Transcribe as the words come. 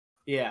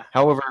Yeah.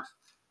 However,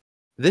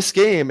 this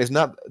game is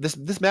not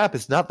this map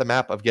is not the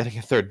map of getting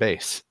a third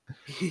base.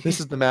 This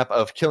is the map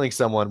of killing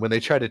someone when they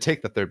try to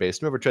take the third base.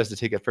 Whoever tries to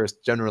take it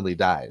first generally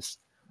dies.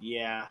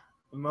 Yeah.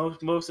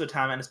 Most of the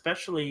time, and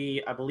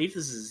especially, I believe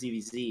this is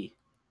ZVZ.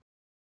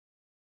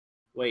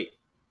 Wait.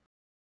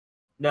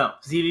 No,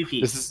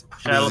 ZVP. This is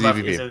ShiaLabeouf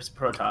ZVP. is a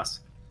Protoss.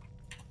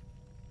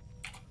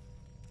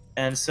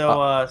 And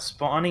so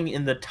spawning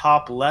in the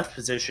top left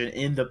position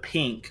in the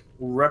pink,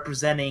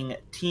 representing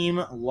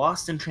Team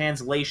Lost in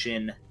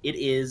Translation, it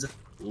is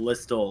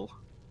Listal.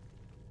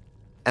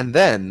 And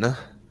then,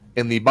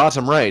 in the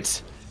bottom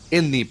right,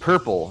 in the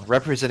purple,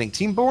 representing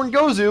Team Born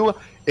Gosu,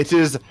 it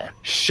is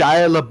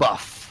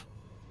ShiaLabeouf.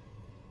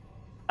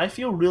 I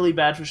feel really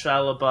bad for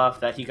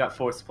ShiaLabeouf that he got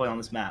forced to play on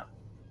this map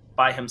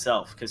by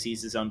himself because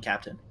he's his own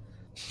captain.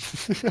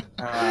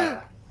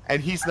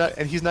 And he's not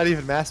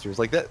even Masters.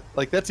 Like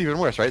that's even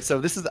worse, right?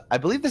 So I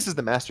believe this is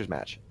the Masters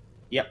match.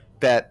 Yep.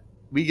 That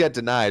we get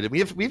denied, and we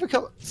have a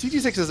couple.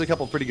 CG6 has a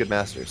couple pretty good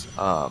Masters.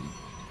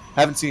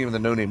 Haven't seen him in the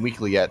No Name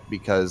Weekly yet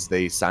because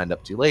they signed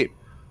up too late.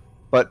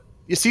 But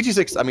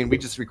CG6, I mean, we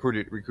just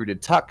recruited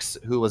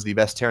Tux, who was the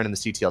best Terran in the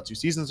CTL 2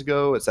 seasons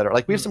ago, etc.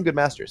 Like we have some good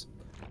Masters,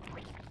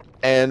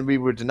 and we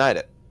were denied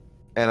it,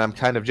 and I'm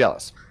kind of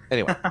jealous.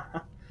 Anyway,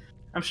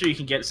 I'm sure you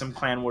can get some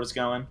clan wars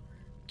going.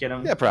 Get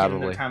them. Yeah, probably.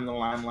 Get them time in the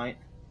limelight.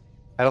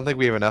 I don't think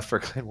we have enough for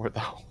Clan War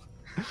though.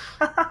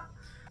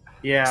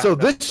 Yeah. So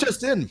this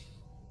just in.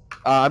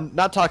 I'm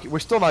not talking. We're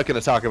still not going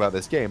to talk about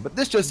this game, but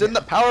this just in.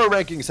 The power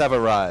rankings have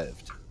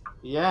arrived.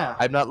 Yeah.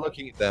 I'm not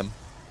looking at them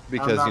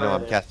because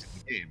I'm casting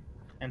the game.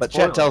 And but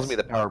spoilers. chat tells me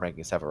the power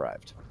rankings have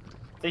arrived.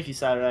 Thank you,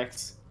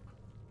 Cyrex.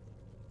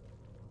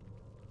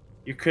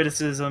 Your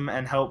criticism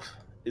and help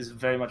is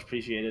very much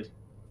appreciated.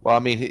 Well, I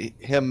mean,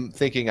 him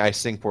thinking I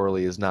sing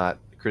poorly is not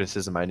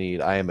criticism I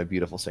need. I am a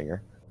beautiful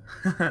singer.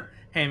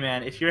 Hey,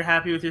 man, if you're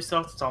happy with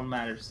yourself, that's all that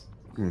matters.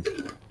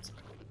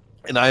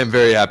 And I am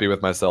very happy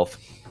with myself.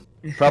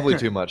 Probably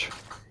too much.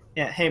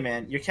 Yeah, hey,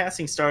 man, you're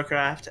casting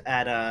StarCraft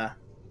at,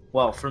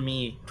 well, for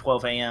me,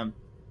 12 a.m.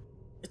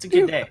 It's a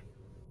good day.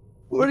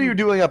 What are you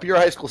doing up? You're a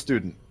high school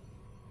student.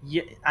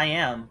 Yeah, I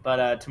am,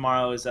 but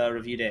tomorrow is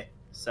review day,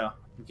 so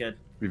I'm good.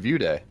 Review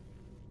day?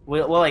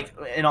 Well, like,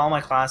 in all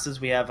my classes,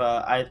 we have,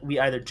 we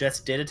either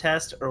just did a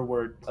test or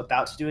we're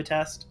about to do a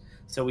test.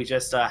 So we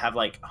just have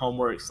like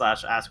homework /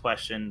 ask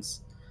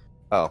questions.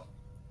 Oh,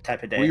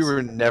 type of days. We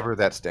were never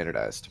that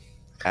standardized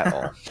at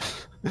all.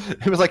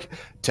 It was like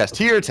test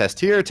here, test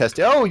here,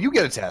 test. Oh, you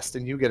get a test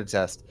and you get a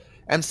test.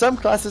 And some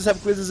classes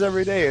have quizzes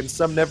every day, and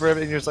some never. And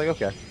you're just like,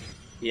 okay.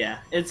 Yeah,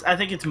 I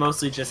think it's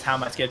mostly just how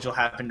my schedule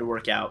happened to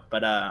work out,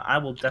 but I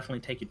will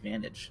definitely take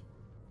advantage.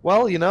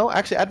 Well,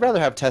 actually, I'd rather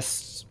have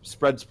tests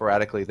spread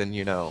sporadically than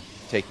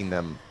taking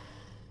them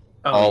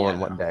all in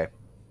one day.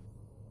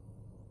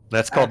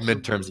 That's called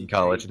midterms in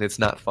college, and it's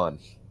not fun.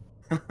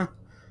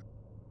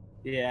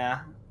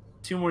 Yeah.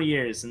 2 more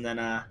years, and then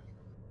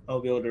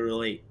I'll be able to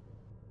relate.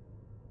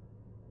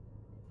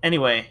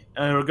 Anyway,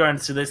 in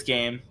regards to this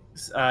game,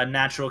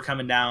 natural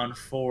coming down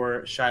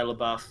for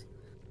ShiaLabeouf.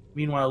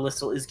 Meanwhile,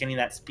 listal is getting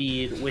that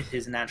speed with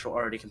his natural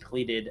already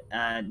completed.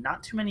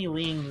 Not too many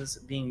lings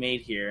being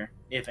made here,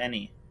 if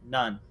any.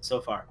 None,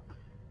 so far.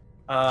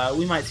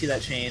 We might see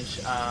that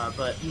change,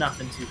 but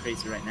nothing too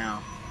crazy right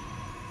now.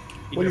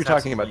 What are you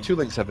talking about? 2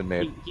 links have been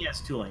made. He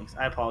has 2 links.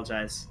 I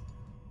apologize.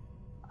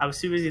 I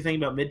was too busy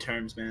thinking about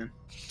midterms, man.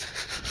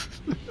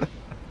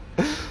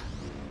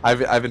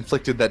 I've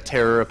inflicted that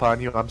terror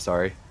upon you. I'm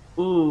sorry.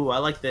 Ooh, I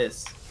like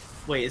this.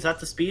 Wait, is that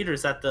the speed or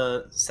is that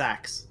the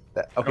sacks?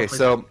 Okay,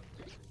 so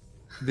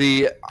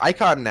the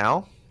icon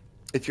now,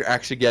 if you're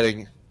actually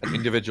getting an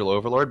individual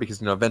overlord, because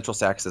ventral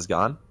sacks is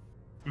gone.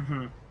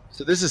 Mm-hmm.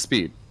 So this is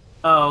speed.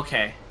 Oh,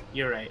 okay.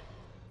 You're right.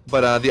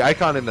 But the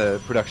icon in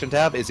the production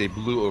tab is a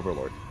blue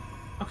overlord.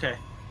 Okay.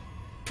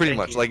 Pretty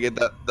much, like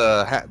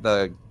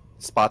the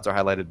spots are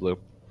highlighted blue.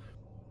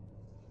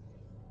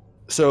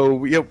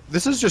 So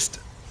this is just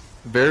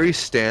very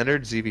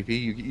standard ZVP.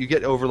 You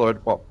get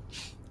overlord. Well,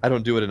 I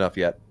don't do it enough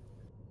yet.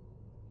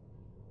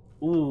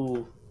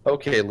 Ooh.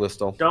 Okay,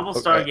 listal. Double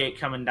Stargate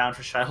coming down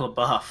for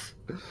ShiaLabeouf.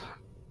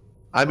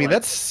 I mean,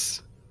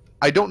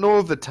 I don't know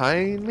if the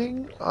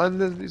timing on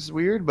this is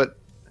weird, but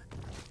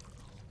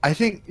I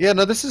think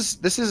this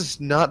is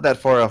not that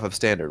far off of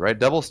standard, right?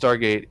 Double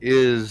Stargate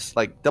is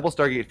like Double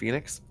Stargate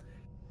Phoenix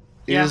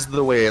is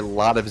the way a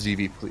lot of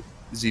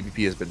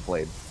ZVP has been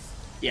played.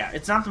 Yeah,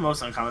 it's not the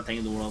most uncommon thing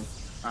in the world.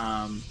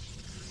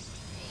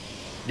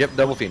 Yep,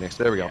 Double Phoenix.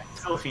 There we go.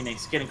 Double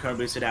Phoenix getting current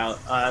boosted out,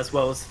 as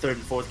well as 3rd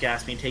and 4th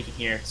gas being taken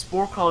here.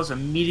 Spore Callers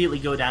immediately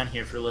go down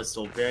here for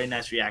listal. Very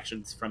nice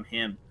reactions from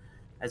him,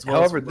 as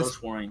well as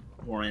Roach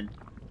Warren.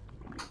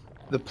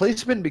 The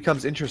placement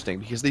becomes interesting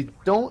because they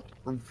don't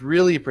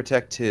really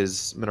protect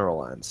his mineral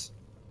lines.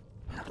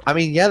 I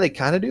mean, yeah, they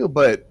kind of do,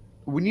 but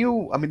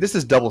this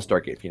is double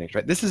Stargate Phoenix,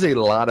 right? This is a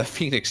lot of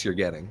Phoenix you're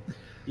getting.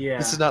 Yeah.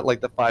 This is not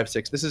like the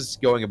 5-6. This is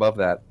going above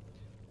that,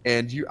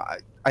 and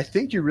I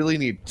think you really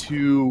need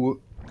 2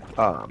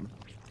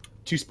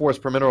 spores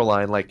per mineral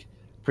line, like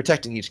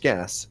protecting each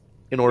gas.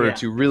 in order Yeah.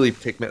 to really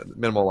take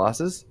minimal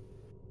losses.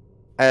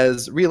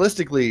 As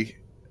realistically,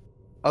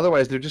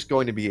 otherwise they're just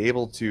going to be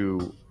able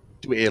to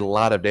do a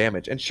lot of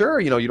damage. And sure,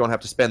 you know, you don't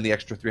have to spend the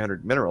extra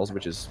 300 minerals,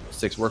 which is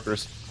 6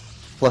 workers,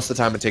 plus the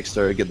time it takes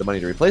to get the money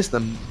to replace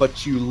them,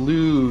 but you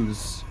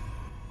lose.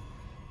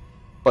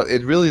 But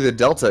it really, the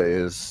delta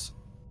is,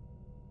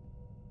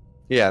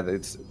 yeah,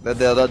 it's the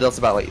delta's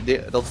about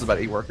about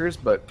 8 workers,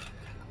 but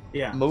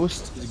Yeah.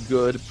 most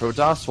good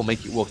Protoss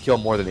will kill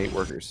more than 8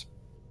 workers.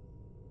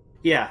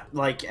 Yeah,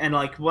 like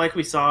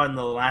we saw in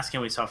the last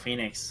game, we saw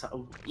Phoenix.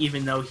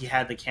 Even though he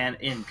had the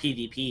in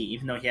PvP,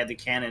 even though he had the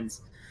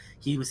cannons,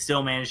 he was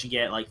still managed to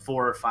get like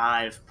 4 or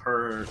 5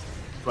 per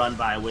run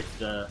by with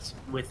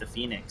the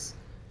Phoenix.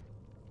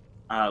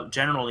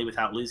 Generally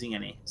without losing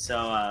any.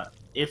 So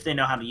if they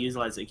know how to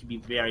utilize it, it can be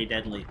very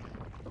deadly.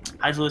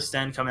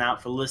 Hydrolistan coming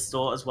out for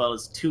listal, as well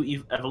as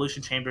 2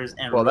 evolution chambers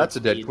and. Well, that's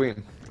a dead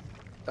queen.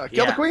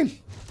 Kill the queen.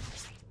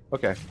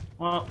 Okay.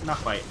 Well, not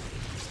quite.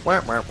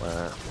 Wah, wah,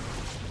 wah.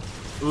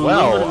 Ooh,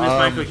 well, a little bit of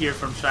micro here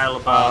from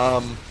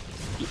ShiaLabeouf.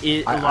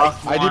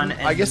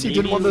 I guess he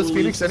did one of those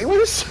Phoenix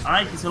anyways.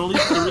 Alright, he's gonna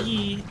lose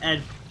 3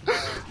 and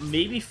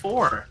maybe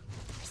 4.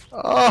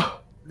 Oh,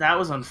 that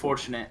was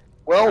unfortunate.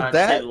 Well, to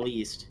say the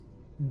least.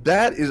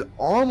 That is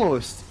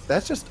almost.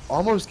 That's just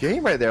almost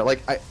game right there.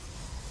 Like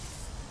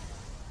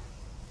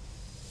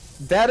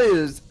that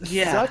is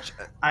such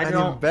an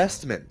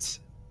investment,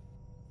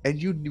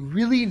 and you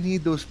really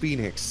need those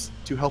Phoenix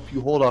to help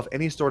you hold off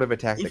any sort of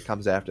attack that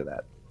comes after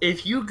that.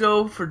 If you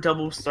go for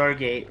double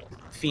Stargate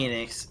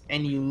Phoenix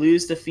and you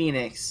lose the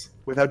Phoenix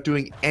without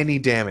doing any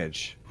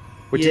damage,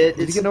 did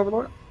he get an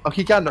Overlord? Oh,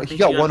 he got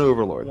 1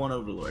 Overlord. 1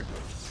 Overlord.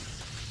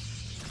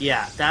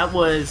 Yeah, that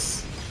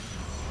was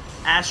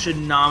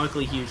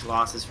astronomically huge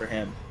losses for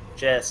him.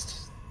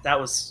 That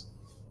was.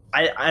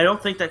 I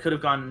don't think that could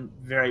have gone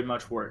very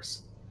much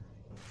worse.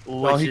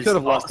 Well, he could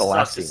have lost the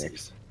last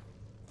Phoenix.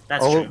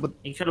 That's true. But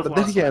he could have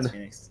lost the last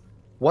Phoenix.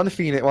 1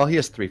 Phoenix. Well, he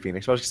has 3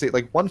 Phoenix. So I was gonna say,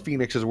 like, 1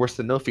 Phoenix is worse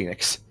than no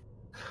Phoenix.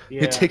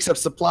 Yeah. It takes up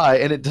supply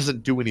and it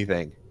doesn't do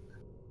anything.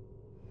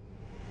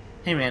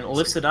 Hey man, it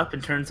lifts it up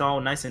and turns all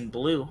nice and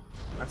blue.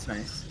 That's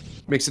nice.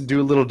 Makes him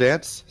do a little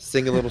dance,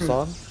 sing a little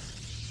song.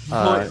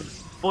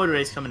 Void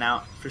Ray's coming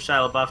out for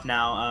ShiaLabeouf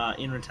now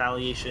in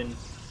retaliation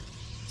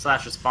 /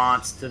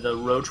 response to the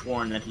Roach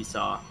Warren that he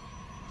saw.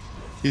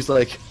 He's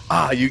like,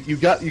 you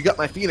got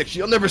my Phoenix.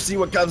 You'll never see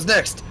what comes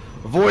next.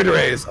 Void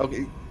Rays.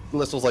 Okay.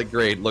 Listal's like,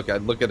 great. Look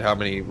at how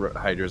many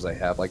Hydras I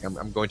have. Like,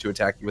 I'm going to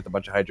attack you with a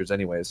bunch of Hydras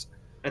anyways.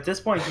 At this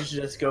point, you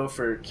should just go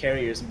for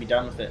carriers and be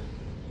done with it.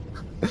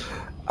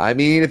 I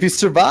mean, if he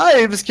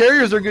survives,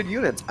 carriers are good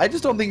units. I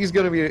just don't think he's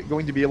going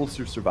to be able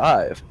to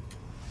survive.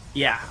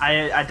 Yeah,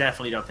 I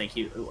definitely don't think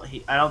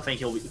I don't think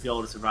he'll be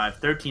able to survive.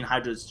 13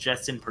 Hydras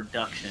just in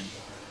production,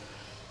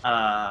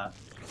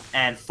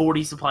 and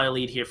 40 supply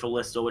lead here for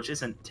listal, which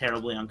isn't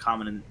terribly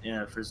uncommon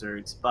for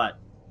Zergs, but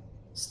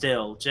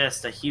still,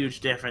 just a huge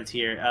difference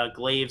here.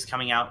 Glaives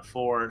coming out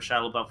for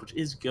ShiaLabeouf, which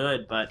is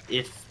good, but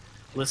if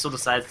listal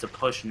decides to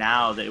push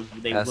now, they will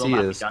not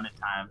be done in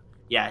time.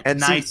 Yeah, it's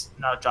nice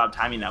job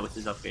timing that with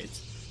his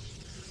upgrades.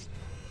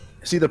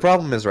 See, the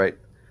problem is, right,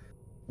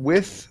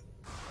 with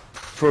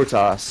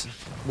Protoss,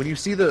 when you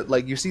see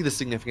the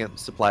significant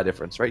supply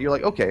difference, right? You're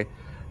like, okay,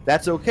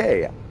 that's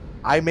okay.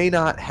 I may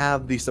not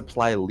have the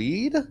supply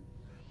lead,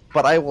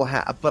 but I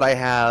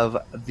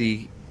have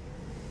the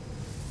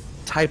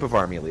type of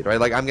army lead, right?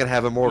 Like, I'm gonna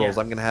have immortals.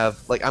 Yeah. I'm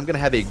gonna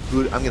have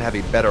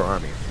a better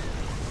army.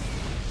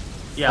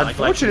 Yeah,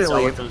 unfortunately,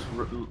 like with those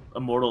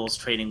immortals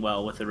trading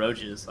well with the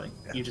Roaches, like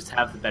you just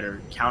have the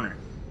better counter.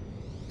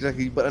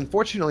 Exactly, but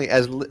unfortunately,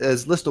 as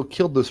listal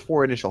killed those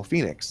 4 initial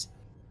Phoenix,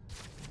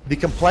 the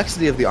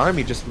complexity of the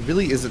army just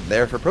really isn't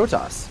there for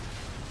Protoss.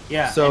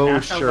 Yeah. So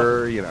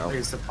sure, you know,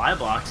 his supply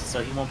blocked,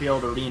 so he won't be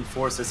able to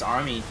reinforce this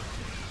army.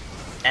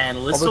 And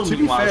listal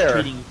meanwhile is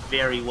trading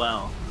very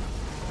well.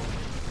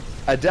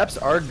 Adepts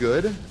are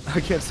good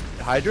against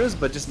Hydras,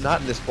 but just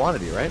not in this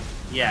quantity, right?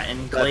 Yeah,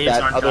 and Glaives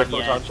aren't done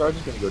yet. Photon charge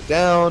is going to go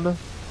down.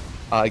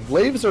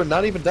 Glaives are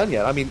not even done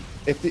yet. I mean,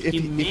 if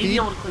he may be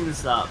able to clean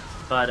this up,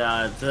 but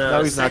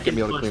no, he's not going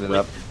to be able to clean it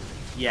up.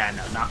 Yeah,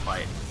 no, not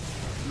quite.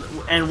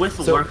 And with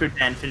the worker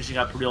den finishing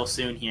up real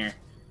soon here,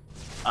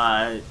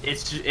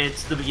 it's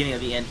the beginning of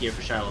the end here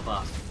for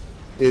ShiaLabeouf.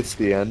 It's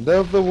the end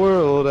of the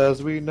world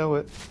as we know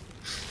it.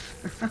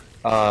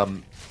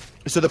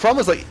 So the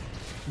problem is, like,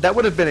 that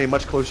would have been a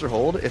much closer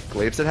hold if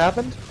Glaives had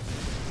happened.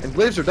 And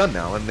Glaives are done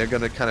now, and they're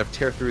going to kind of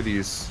tear through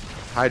these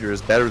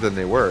Hydras better than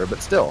they were, but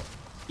still.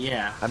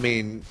 Yeah. I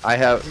mean, I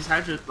have... These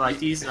Hydras, like,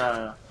 these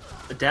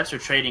Adepts are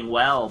trading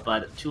well,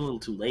 but too little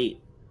too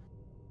late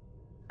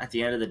at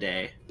the end of the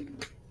day.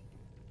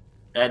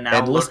 And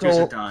now Lurkers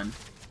are done.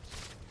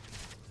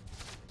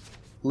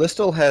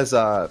 Listal has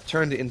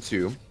turned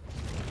into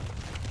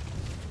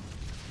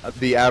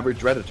the average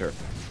Redditor.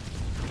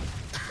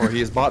 Or he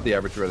has bought the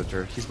average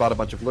Redditor. He's bought a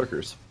bunch of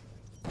Lurkers.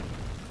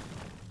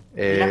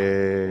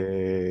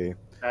 Yeah.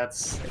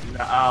 That's...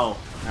 Oh,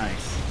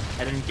 nice.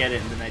 I didn't get it,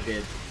 and then I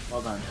did.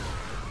 Well done.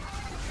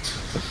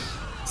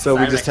 So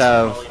we just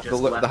have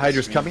Cyrex the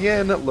Hydras coming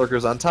in,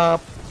 Lurkers on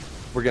top.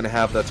 We're going to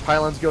have the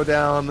pylons go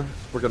down.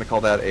 We're going to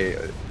call that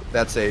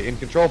that's a in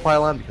control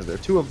pylon because there are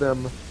 2 of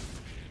them.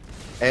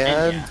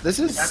 And yeah, this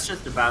is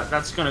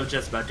that's going to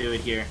just about do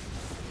it here.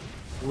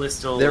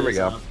 Listal there we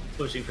go.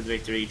 Pushing for the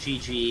victory.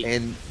 GG.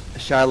 And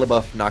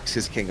ShiaLabeouf knocks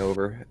his king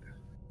over.